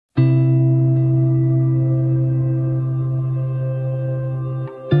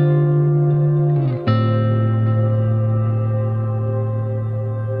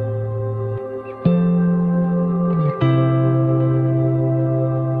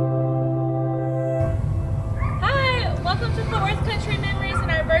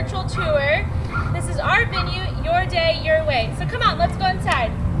come on, let's go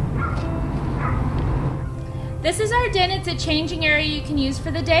inside. This is our den. It's a changing area you can use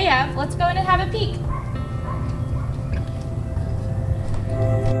for the day of. Let's go in and have a peek.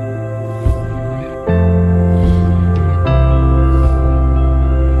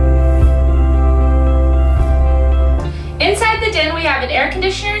 Inside the den, we have an air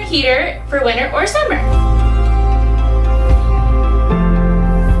conditioner and heater for winter or summer.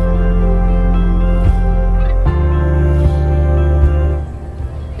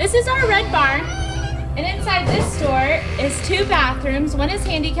 This is our red barn, and inside this store is 2 bathrooms. One is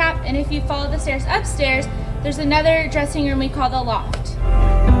handicapped, and if you follow the stairs upstairs, there's another dressing room we call the loft.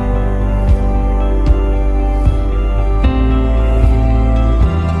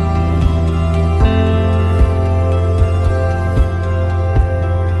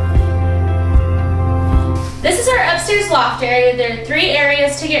 This is our upstairs loft area. There are 3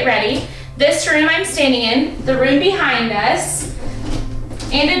 areas to get ready. This room I'm standing in, the room behind us,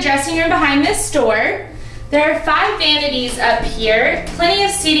 and a dressing room behind this door. There are 5 vanities up here, plenty of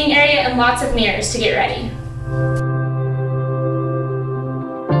seating area, and lots of mirrors to get ready.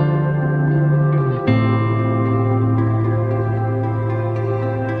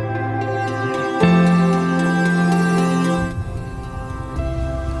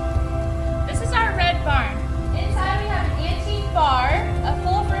 This is our red barn. Inside we have an antique bar, a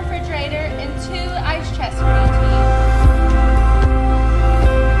full refrigerator, and 2 ice chests for each team.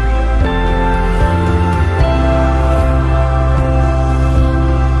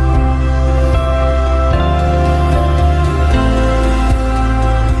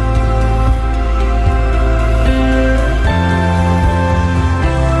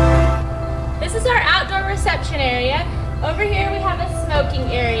 Area. Over here we have a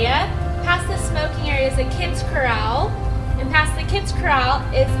smoking area. Past the smoking area is a kids corral, and past the kids corral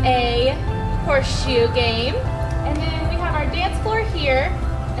is a horseshoe game. And then we have our dance floor here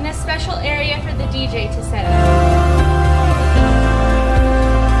and a special area for the DJ to set up.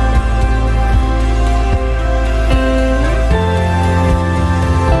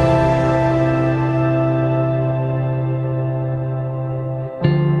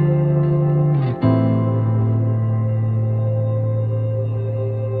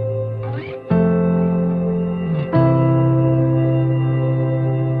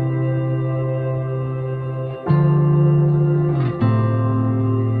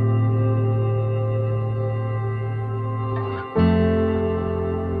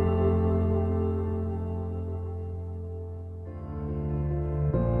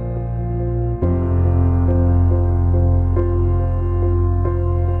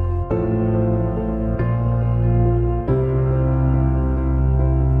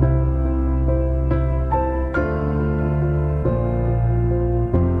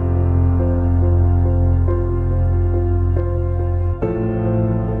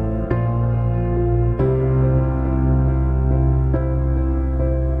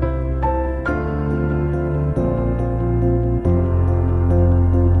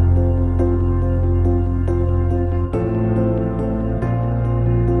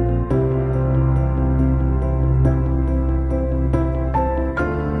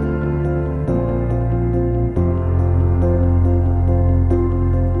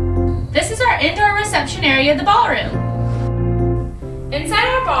 Indoor reception area of the ballroom. Inside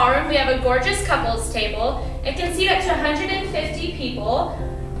our ballroom, we have a gorgeous couples table. It can seat up to 150 people.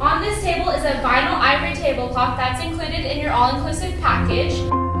 On this table is a vinyl ivory tablecloth that's included in your all-inclusive package.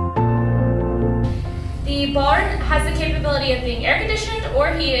 The ballroom has the capability of being air conditioned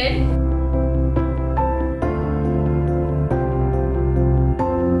or heated.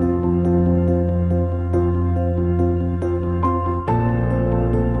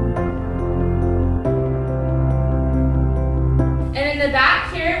 In the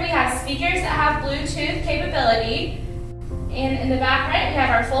back here, we have speakers that have Bluetooth capability. And in the back right, we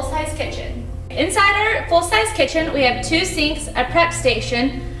have our full-size kitchen. Inside our full-size kitchen, we have 2 sinks, a prep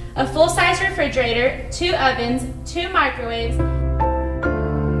station, a full-size refrigerator, 2 ovens, 2 microwaves.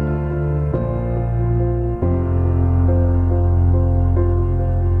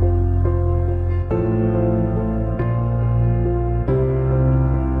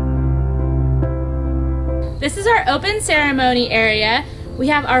 This is our open ceremony area. We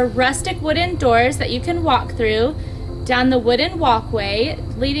have our rustic wooden doors that you can walk through down the wooden walkway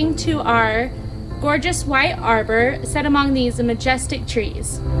leading to our gorgeous white arbor set among these majestic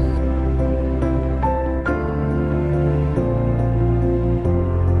trees.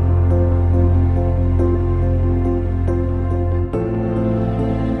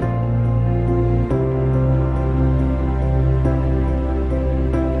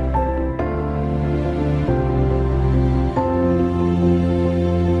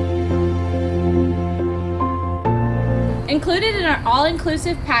 our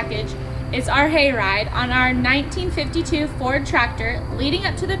all-inclusive package is our hayride on our 1952 Ford tractor leading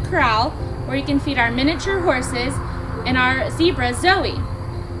up to the corral where you can feed our miniature horses and our zebra Zoe.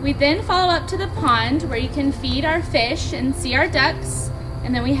 We then follow up to the pond where you can feed our fish and see our ducks,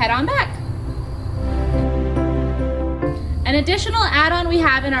 and then we head on back. An additional add-on we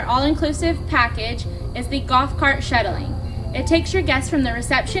have in our all-inclusive package is the golf cart shuttling. It takes your guests from the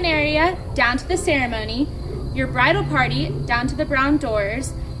reception area down to the ceremony, your bridal party down to the brown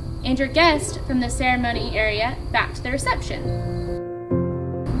doors, and your guest from the ceremony area back to the reception.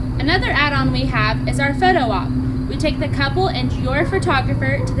 Another add-on we have is our photo op. We take the couple and your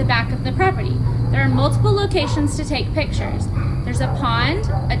photographer to the back of the property. There are multiple locations to take pictures. There's a pond,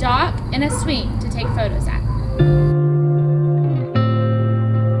 a dock, and a swing to take photos at.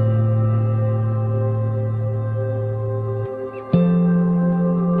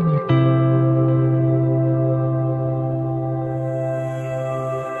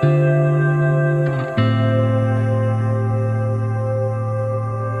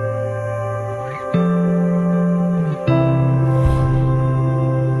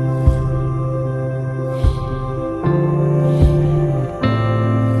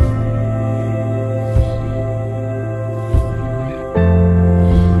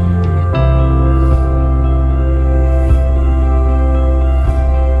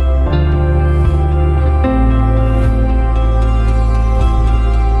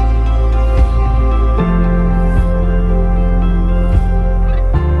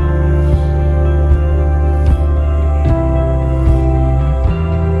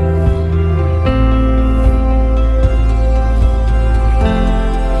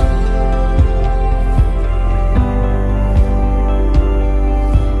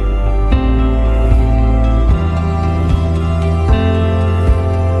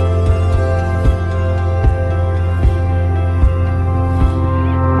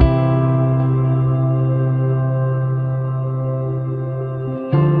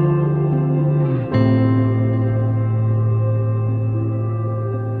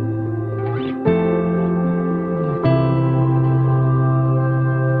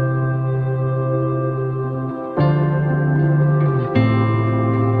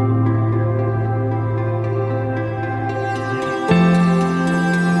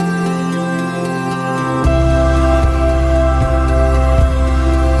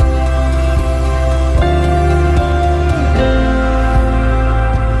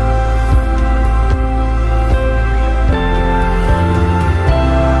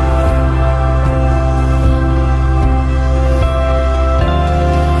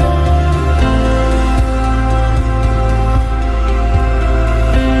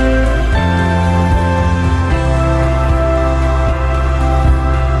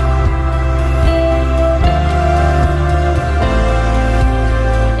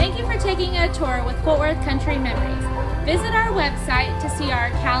 Visit our website to see our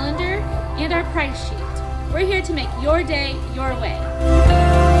calendar and our price sheet. We're here to make your day your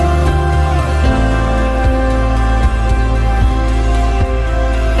way.